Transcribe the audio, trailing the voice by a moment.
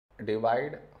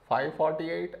divide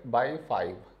 548 by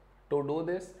 5. To do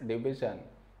this division,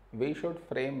 we should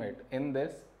frame it in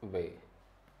this way.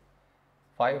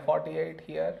 548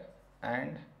 here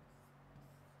and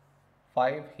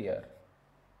 5 here.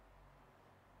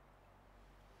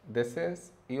 This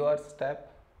is your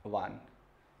step 1.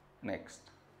 Next,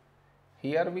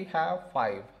 here we have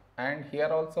 5 and here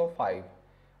also 5.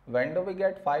 When do we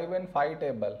get 5 in 5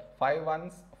 table? 5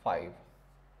 ones 5.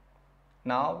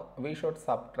 Now we should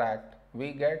subtract.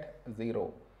 We get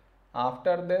 0.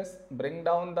 After this, bring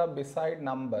down the beside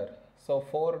number. So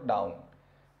 4 down.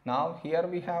 Now here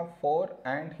we have 4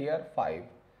 and here 5.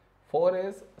 4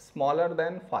 is smaller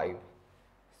than 5.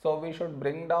 So we should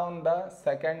bring down the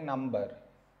second number.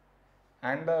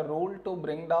 And the rule to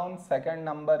bring down second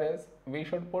number is we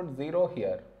should put 0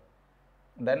 here.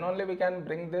 Then only we can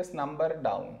bring this number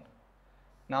down.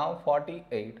 Now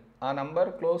 48. A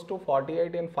number close to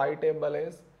 48 in 5 table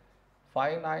is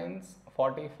 5 nines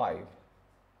 45.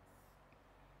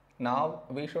 Now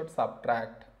we should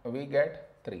subtract. We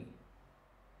get 3.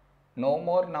 No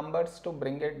more numbers to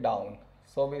bring it down.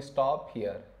 So we stop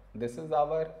here. This is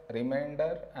our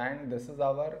remainder and this is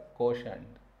our quotient.